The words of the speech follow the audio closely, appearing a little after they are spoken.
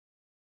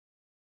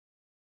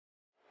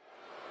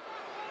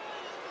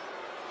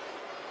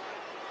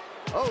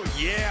Oh,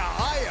 yeah,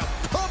 I am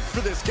pumped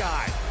for this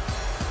guy.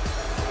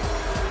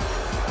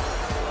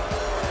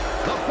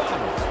 The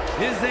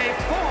following is a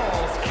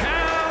Falls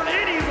Count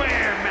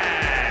Anywhere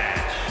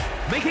match.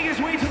 Making his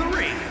way to the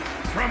ring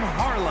from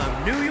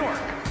Harlem, New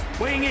York,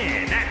 weighing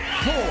in at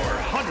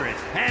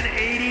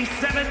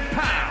 487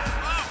 pounds,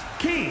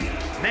 King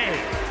Mabel.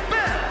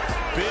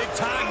 Big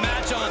time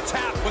match on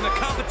tap. When the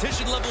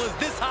competition level is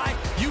this high,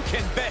 you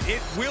can bet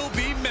it will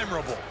be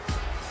memorable.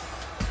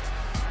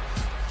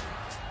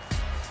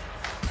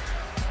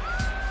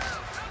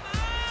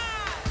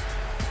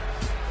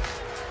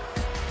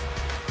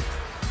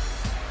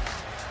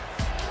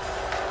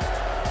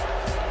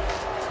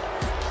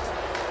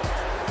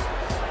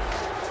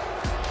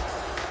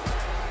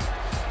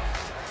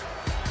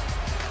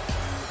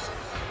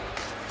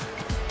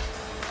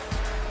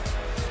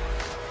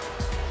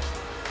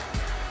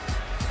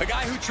 A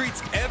guy who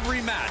treats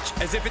every match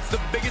as if it's the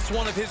biggest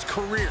one of his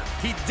career.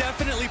 He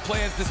definitely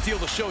plans to steal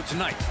the show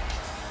tonight.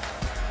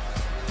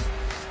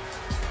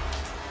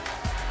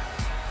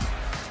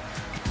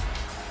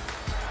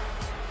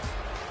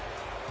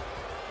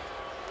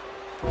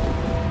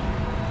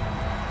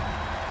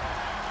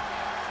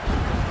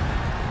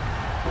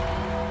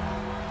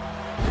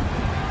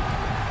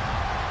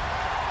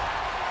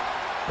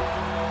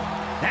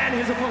 And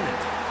his opponent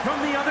from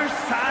the other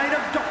side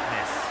of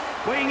darkness,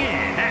 weighing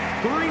in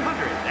at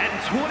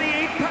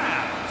 328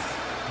 pounds,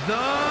 the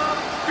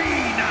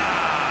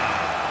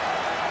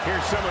Phenom.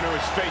 Here's someone who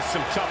has faced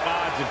some tough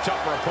odds and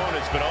tougher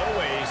opponents, but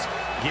always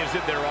gives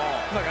it their all.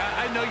 Look,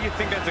 I know you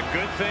think that's a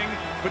good thing,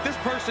 but this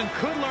person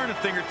could learn a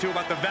thing or two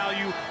about the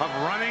value of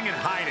running and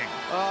hiding.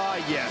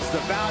 Yes, the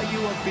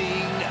value of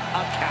being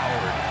a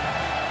coward.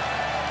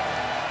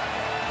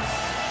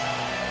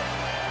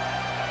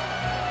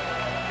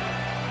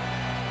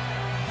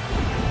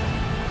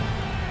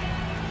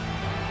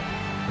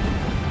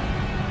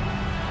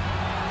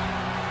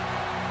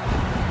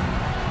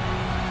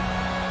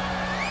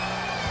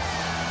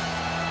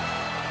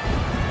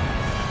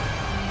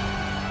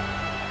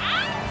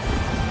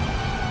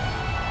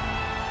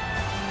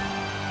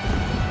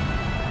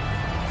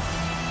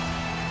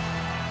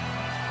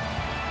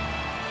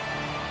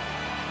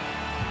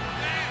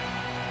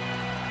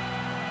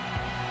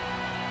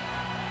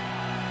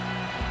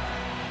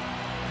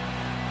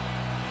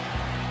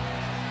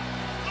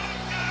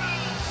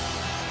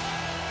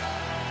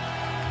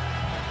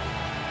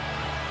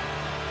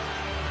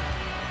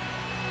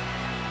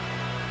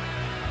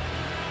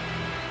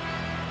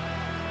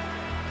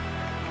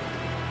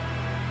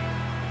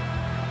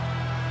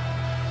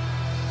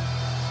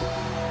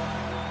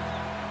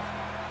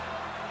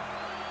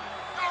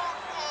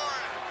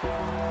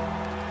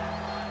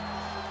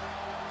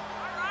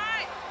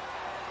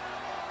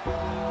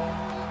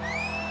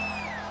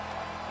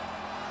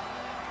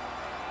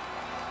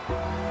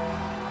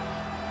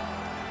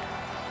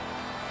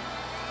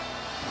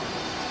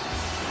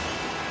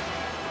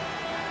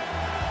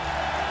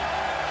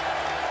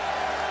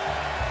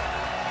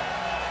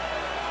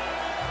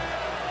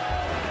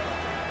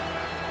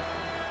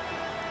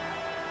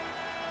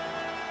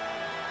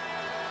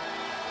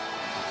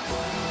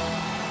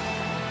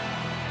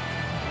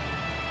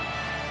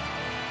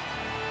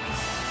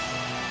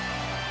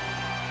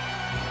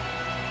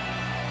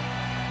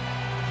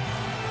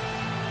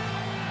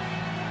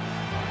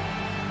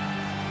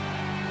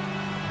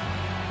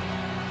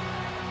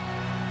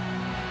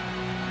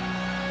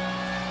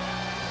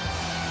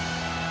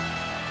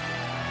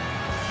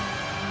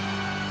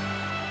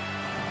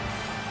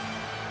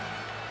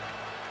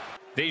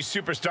 These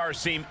superstars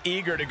seem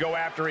eager to go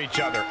after each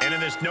other, and in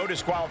this no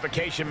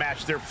disqualification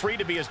match, they're free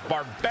to be as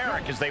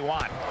barbaric as they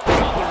want.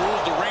 Without the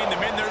rules to rein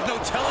them in, there's no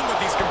telling what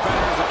these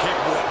competitors are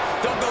capable of.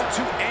 They'll go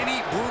to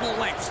any brutal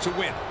lengths to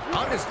win.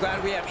 I'm just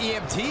glad we have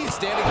EMTs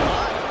standing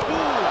by.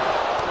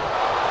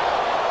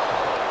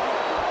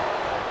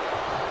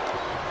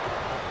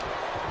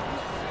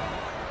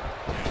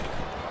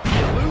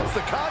 Eludes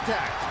the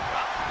contact.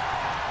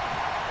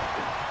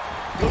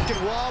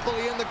 Looking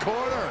wobbly in the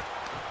corner.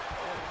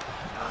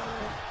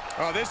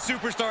 Oh, this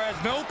superstar has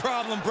no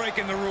problem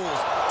breaking the rules.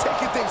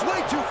 Taking things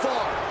way too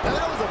far. Now,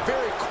 that was a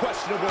very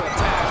questionable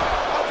attack.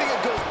 I think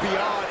it goes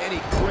beyond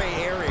any gray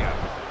area.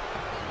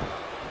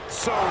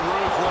 So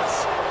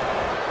ruthless.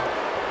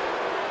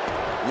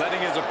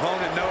 Letting his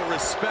opponent know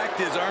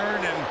respect is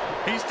earned, and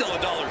he's still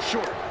 $1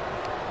 short.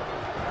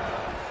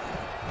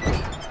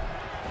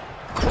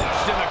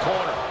 Crushed in the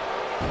corner.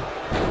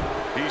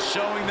 He's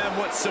showing them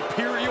what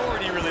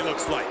superiority really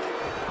looks like.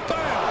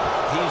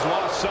 Bam! He's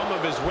lost some of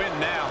his wind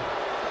now.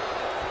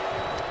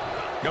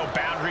 No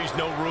boundaries,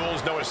 no rules,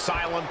 no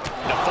asylum,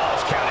 and a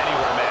Falls Count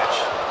Anywhere match.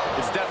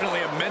 It's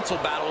definitely a mental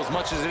battle as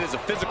much as it is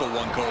a physical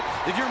one, Cole.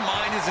 If your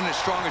mind isn't as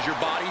strong as your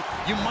body,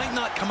 you might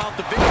not come out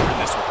the victor in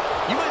this one.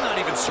 You might not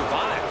even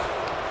survive.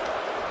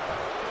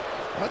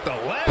 What the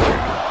leg?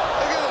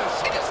 Look at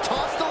this. He just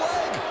tossed the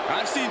leg.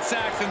 I've seen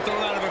Saxton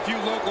thrown out of a few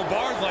local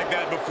bars like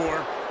that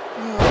before.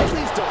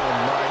 Please don't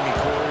remind me,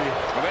 Corey.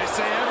 Well, they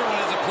say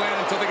everyone has a plan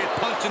until they get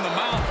punched in the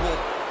mouth. Well,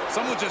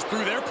 someone just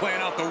threw their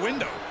plan out the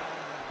window.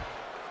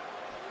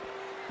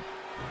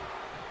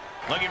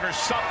 Looking for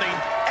something,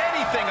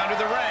 anything under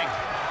the ring.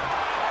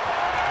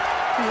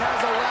 He has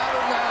a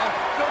ladder now.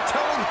 No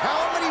telling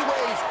how many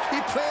ways he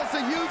plans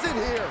to use it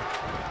here.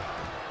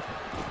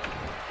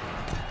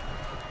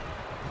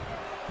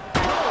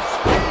 Oh,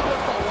 speed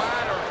with the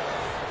ladder.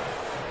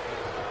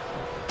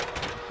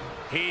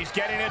 He's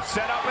getting it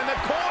set up in the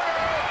corner.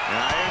 And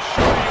I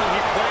assure you, he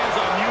plans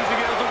on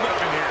using it as a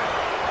weapon here.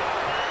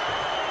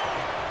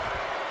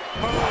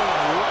 Boom,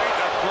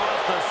 right across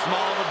the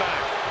small of the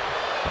back.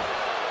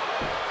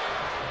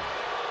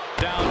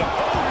 Down to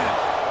Hogan,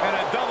 and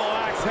a double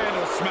axe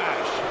handle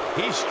smash.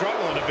 He's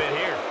struggling a bit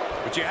here.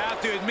 But you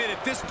have to admit,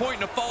 at this point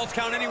in a Falls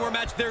Count Anywhere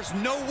match, there's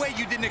no way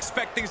you didn't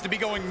expect things to be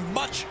going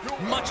much,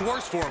 much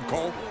worse for him,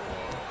 Cole.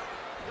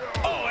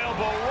 Oh,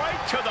 elbow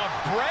right to the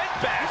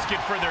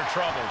breadbasket for their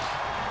troubles.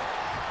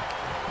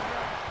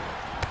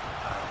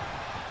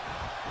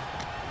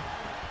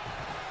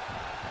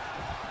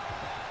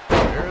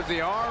 There's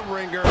the arm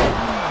wringer,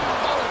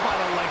 followed by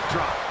the leg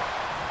drop.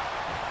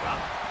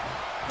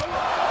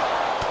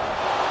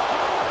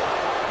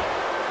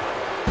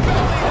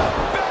 Belly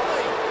to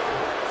belly.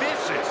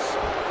 Vicious.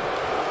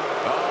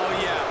 Oh,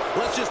 yeah.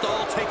 Let's just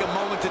all take a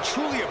moment to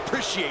truly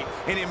appreciate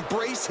and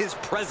embrace his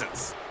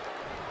presence.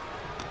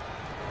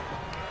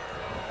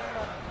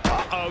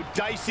 Uh-oh,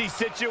 dicey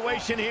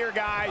situation here,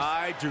 guys.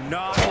 I do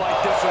not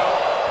like this at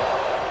all.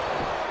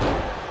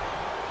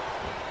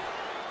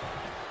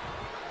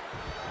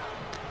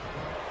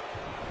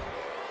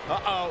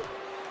 Uh-oh.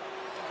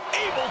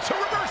 Able to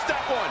reverse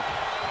that one.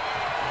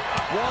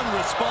 One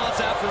response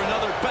after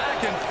another.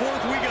 Back and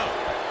forth we go.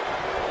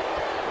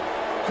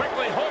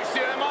 Quickly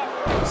hoisting him up.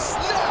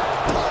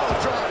 Snap! Power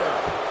driver.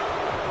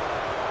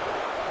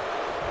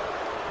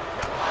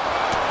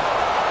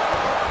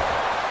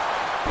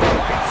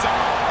 Lights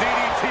out.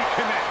 DDT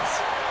connects.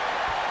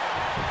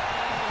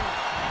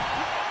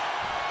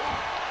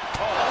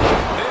 Oh,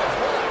 this,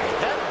 what a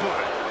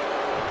headbutt.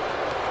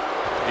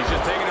 He's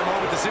just taking a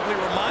moment to simply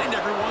remind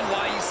everyone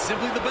why he's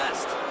simply the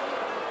best.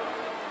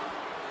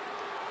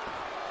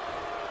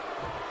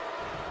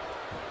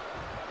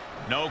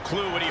 No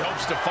clue what he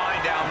hopes to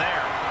find down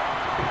there.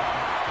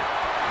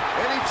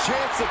 Any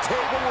chance the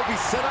table will be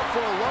set up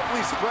for a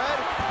lovely spread?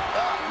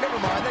 Never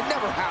mind, that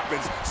never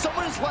happens.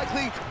 Someone is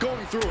likely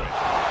going through it.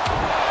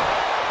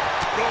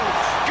 Oh,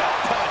 gut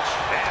punch.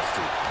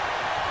 Nasty.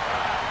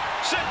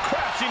 Sent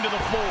crashing to the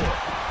floor.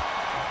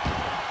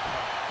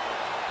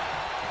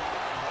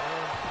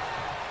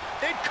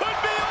 It could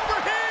be over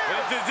here.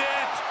 This is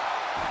it.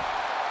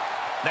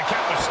 The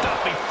count was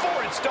stopped before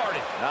it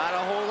started. Not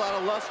a whole lot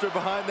of luster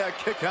behind that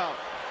kick out.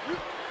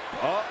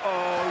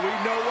 Uh-oh, we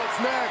know what's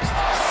next.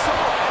 So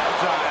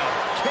agile.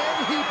 Can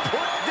he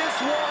put this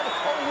one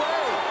away?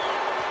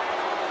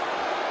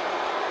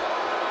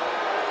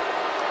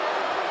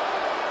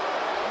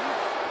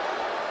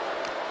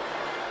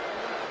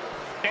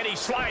 And he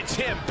slides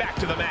him back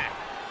to the mat.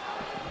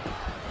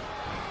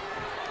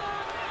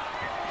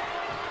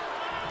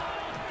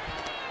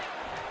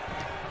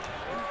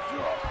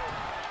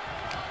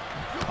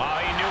 Oh,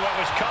 he knew what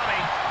was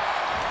coming.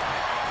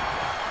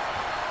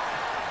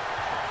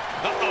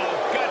 Uh-oh,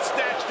 got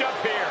snatched up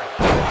here.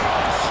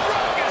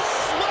 Strongest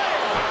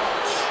slam.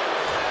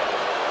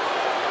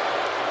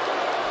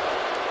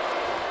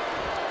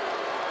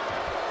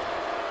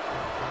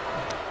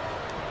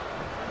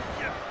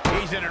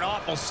 He's in an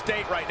awful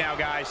state right now,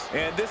 guys.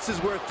 And this is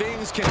where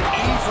things can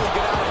easily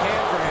get out of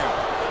hand for him.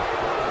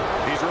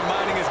 He's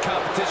reminding his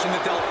competition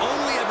that they'll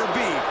only ever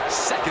be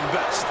second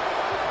best.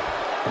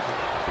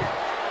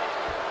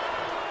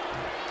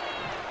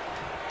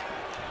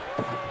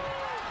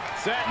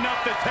 Setting up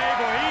the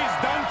table. He's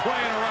done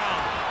playing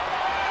around.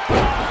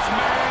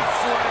 Bossman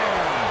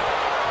slam.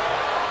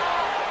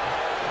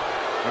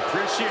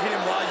 Appreciate him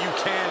while you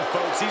can,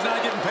 folks. He's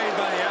not getting paid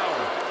by the hour.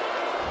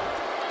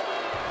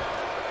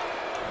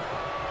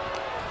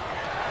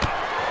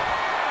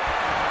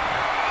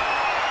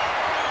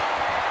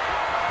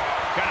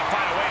 Gotta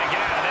find a way to get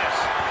out of this.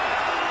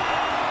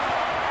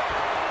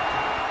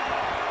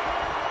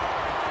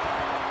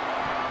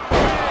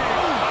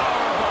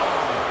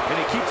 And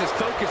he keeps his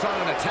focus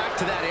on an attack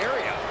to that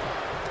area.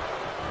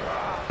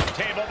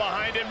 Table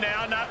behind him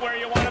now, not where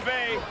you want to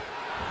be.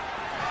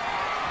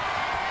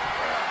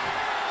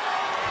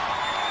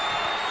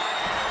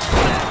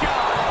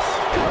 Guys,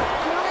 good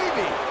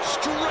gravy.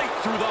 Straight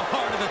through the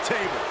heart of the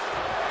table.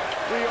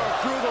 We are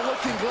through the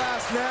looking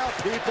glass now,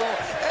 people.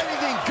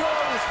 Anything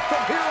goes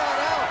from here on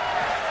out.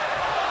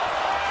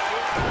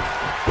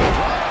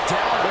 Drop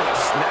down with a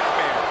snap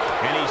air.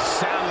 And he's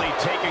soundly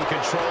taking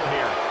control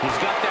here. He's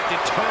got that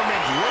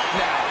determined look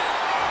now.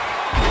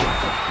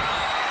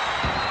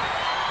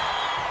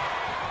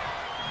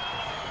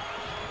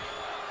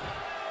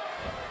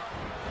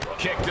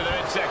 Kick to the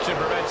midsection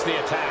prevents the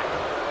attack.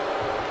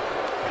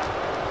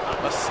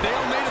 A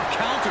stalemate of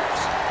counters.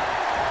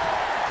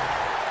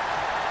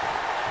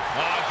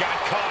 Oh, got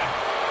caught.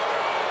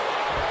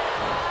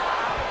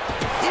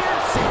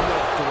 Piercing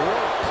the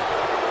throat.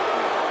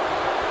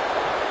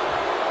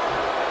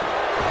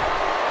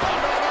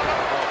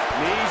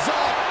 Knees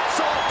up,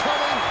 saw it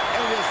coming,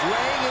 and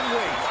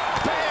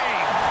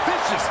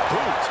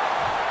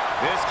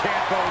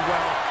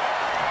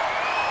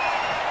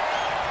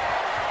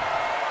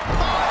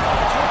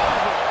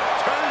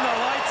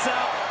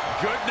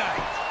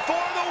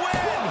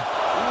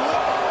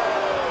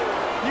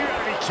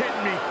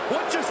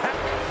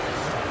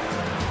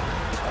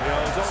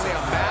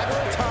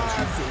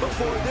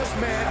before this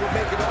man would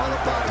make it all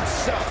about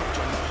himself.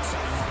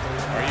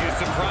 Are you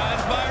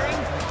surprised, Byron?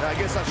 I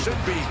guess I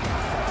should be.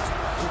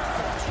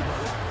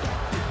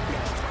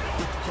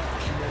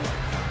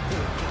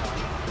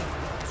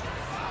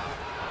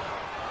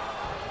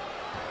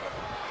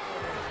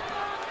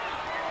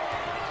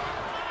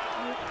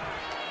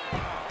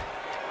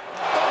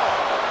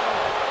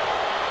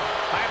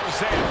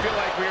 I feel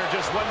like we are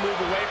just one move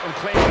away from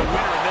claiming a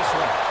winner in this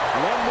one.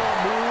 One more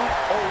move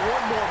or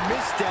one more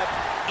misstep,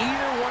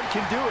 either one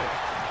can do it.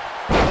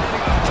 Landing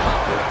on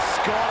top of the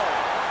skull.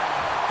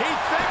 He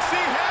thinks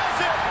he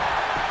has it.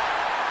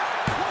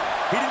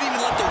 He didn't even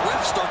let the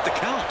ref start the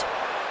count.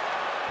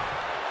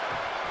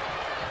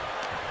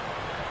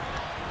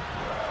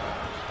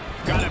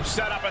 Got him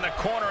set up in the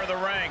corner of the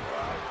ring.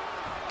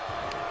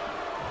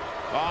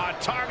 Oh,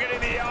 targeting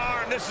the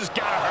arm. This has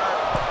got to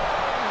hurt.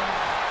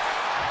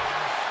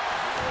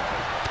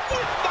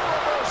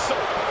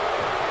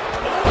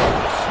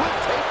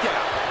 Swift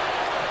takedown.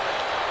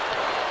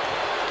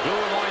 Do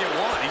it all you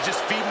want. He's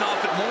just feeding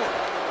off it more.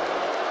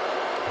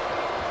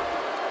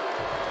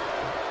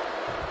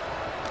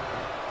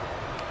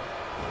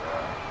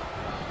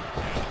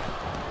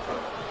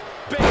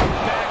 Big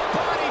back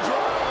body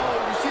drop.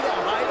 You see that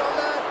height on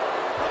that?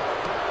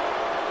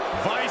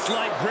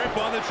 Vice-like grip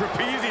on the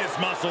trapezius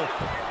muscle.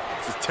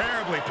 This is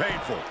terribly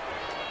painful.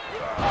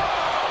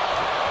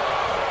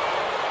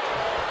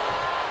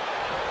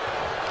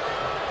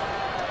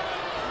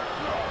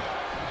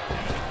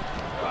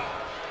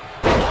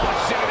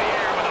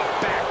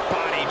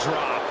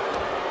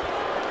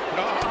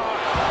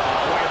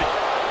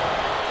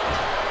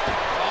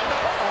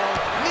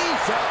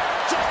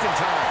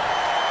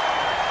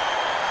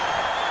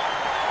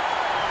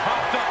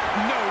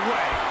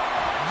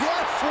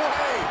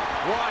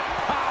 What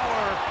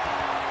power!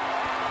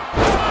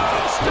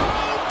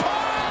 Stone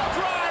pile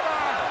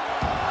driver!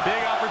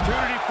 Big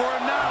opportunity for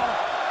him now.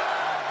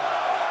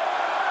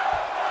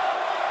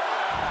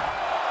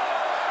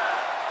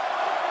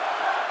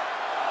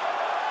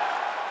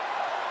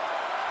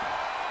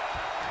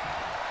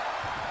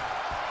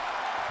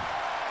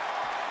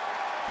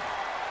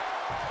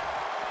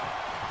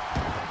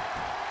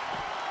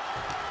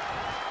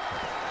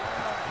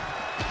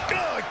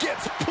 Oh,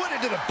 gets put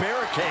into the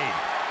barricade.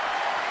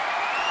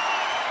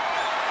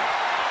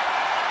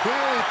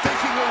 Clearly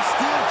thinking a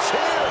steel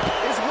chair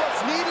is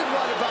what's needed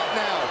right about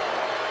now.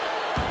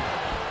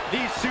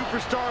 These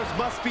superstars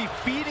must be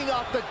feeding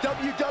off the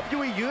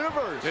WWE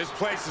Universe. This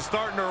place is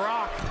starting to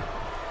rock.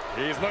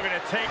 He's looking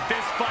to take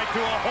this fight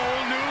to a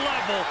whole new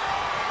level.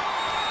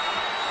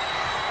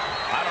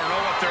 I don't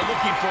know what they're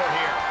looking for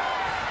here.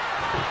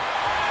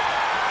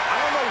 I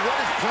don't know what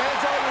his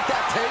plans are with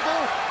that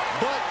table,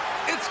 but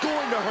it's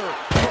going to hurt.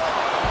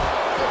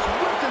 Just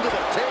whipped into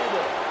the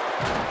table.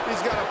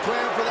 He's got a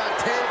plan for that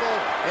table,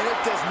 and it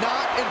does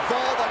not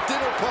involve a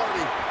dinner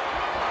party.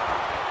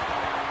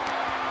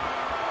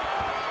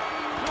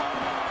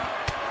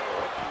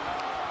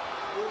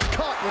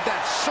 Caught with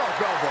that sharp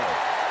elbow.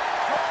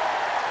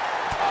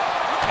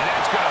 And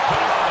that's going to put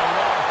him on the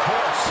wrong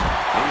course.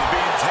 He's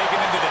being taken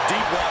into the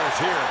deep waters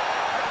here.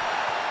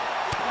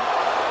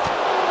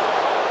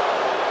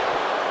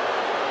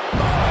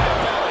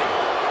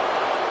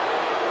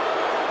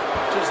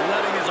 Just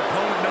letting his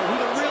opponent know who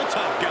the real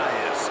top guy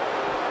is.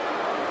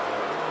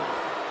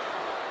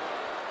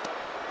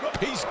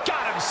 He's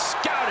got him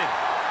scouted.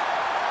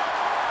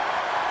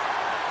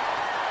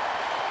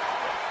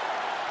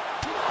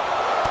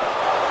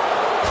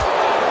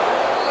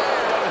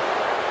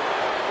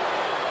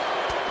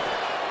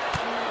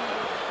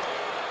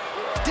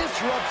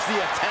 Disrupts the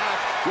attack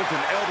with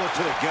an elbow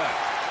to the gut.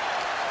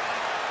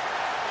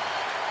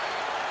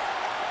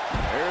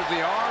 There's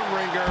the arm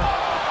wringer.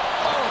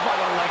 Followed by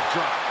the leg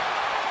drop.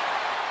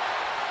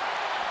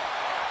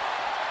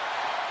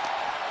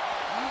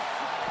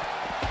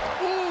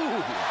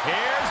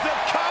 Here's the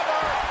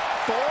cover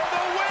for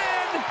the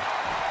win.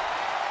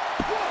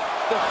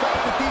 The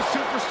fact that these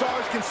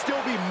superstars can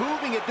still be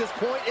moving at this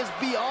point is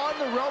beyond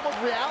the realm of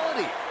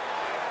reality.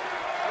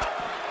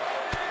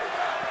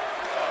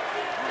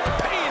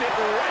 Paying it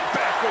right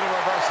back with a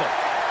reversal.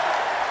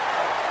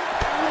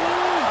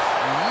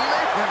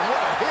 Man,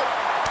 what a hit.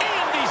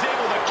 And he's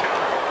able to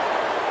counter.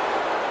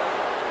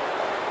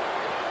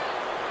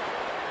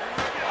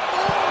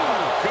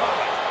 Oh,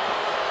 God.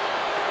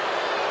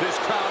 This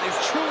crowd is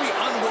truly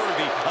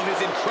unworthy of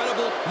his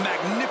incredible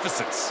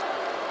magnificence.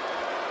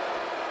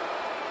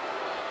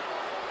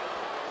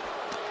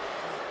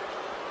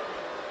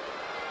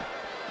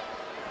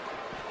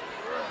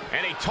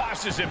 And he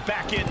tosses him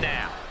back in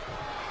now.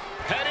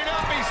 Heading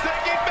up, he's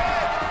thinking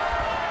big.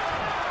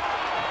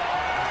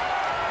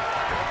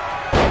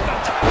 At the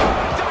top of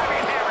a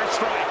diving hammer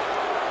strike.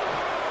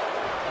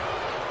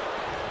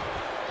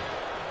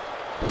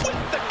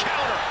 With the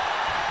counter.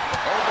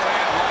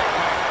 Overhand right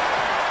wing.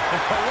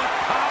 What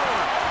power.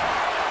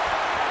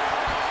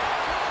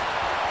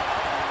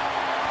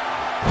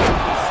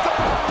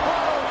 Stone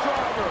pile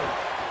driver.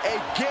 A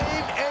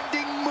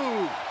game-ending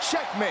move.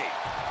 Checkmate.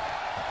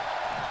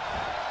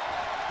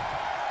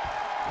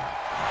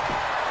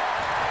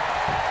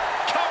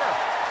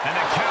 And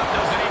the count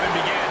doesn't even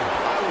begin.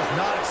 I was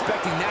not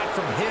expecting that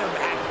from him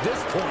at this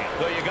point.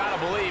 Though you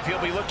gotta believe he'll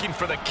be looking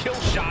for the kill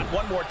shot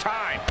one more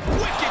time.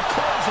 Wicked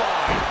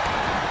clothesline.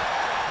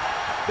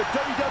 The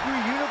WWE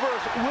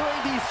Universe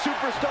willing these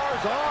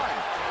superstars on.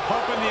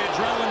 Pumping the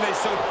adrenaline they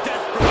so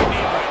desperately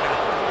need right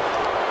now.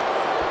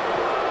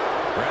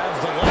 Grabs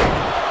the leg.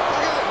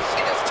 Look at this.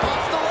 He just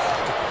tossed the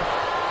leg.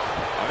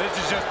 Oh, this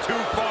is just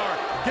too far.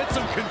 Get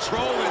some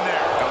control in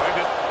there.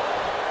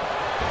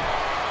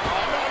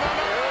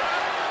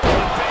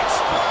 Big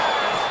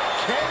splash.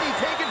 Can he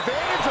take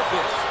advantage of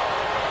this?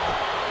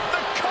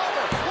 The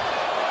cover.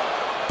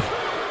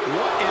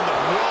 What in the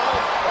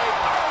world? Wait,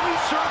 are we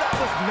sure that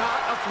was not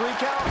a 3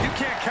 count? You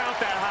can't count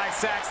that high,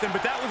 Saxton,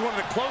 but that was one of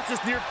the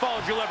closest near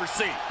falls you'll ever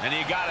see. And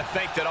you gotta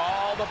think that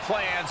all the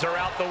plans are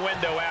out the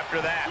window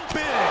after that.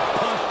 Big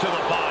punch to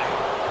the body.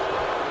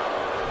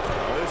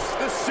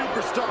 This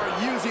superstar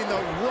using the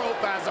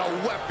rope as a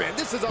weapon.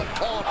 This is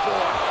uncalled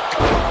for.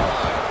 Come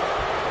on.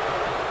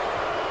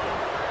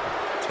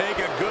 Take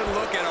a good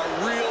look at a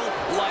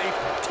real-life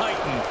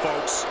Titan,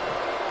 folks.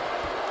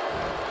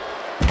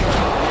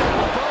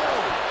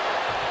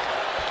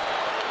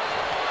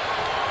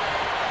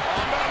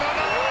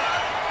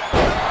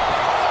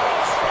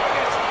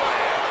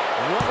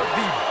 One of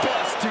the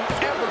best to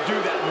ever do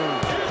that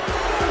move.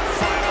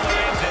 Finally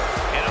ends it,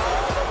 and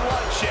all the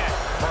bloodshed,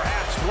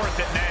 perhaps worth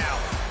it now.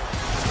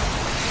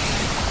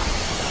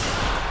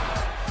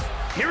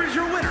 Here is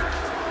your winner,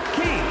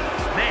 King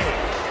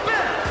Mabel.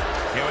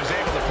 He was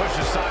able to push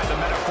aside the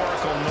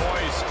metaphorical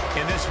noise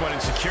in this one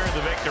and secure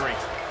the victory.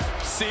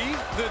 See?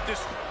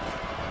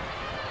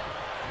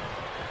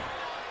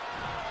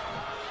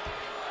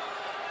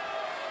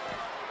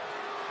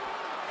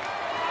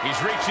 He's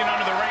reaching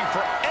under the ring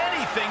for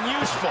anything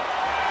useful.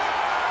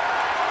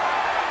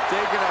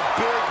 Taking a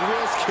big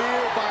risk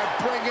here by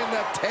bringing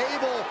the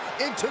table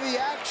into the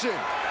action.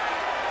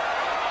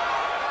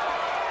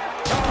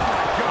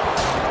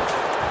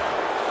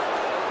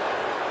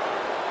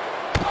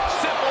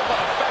 Simple but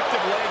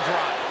effective leg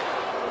drop.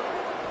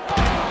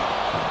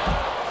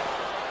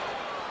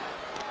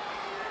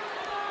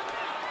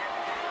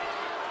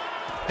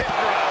 Hip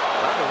drop.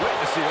 I've been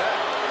waiting to see that.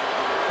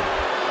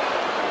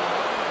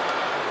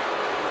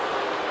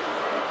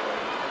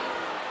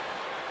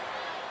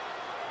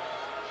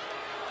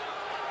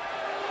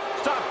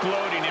 Stop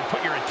gloating and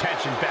put your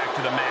attention back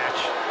to the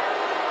match.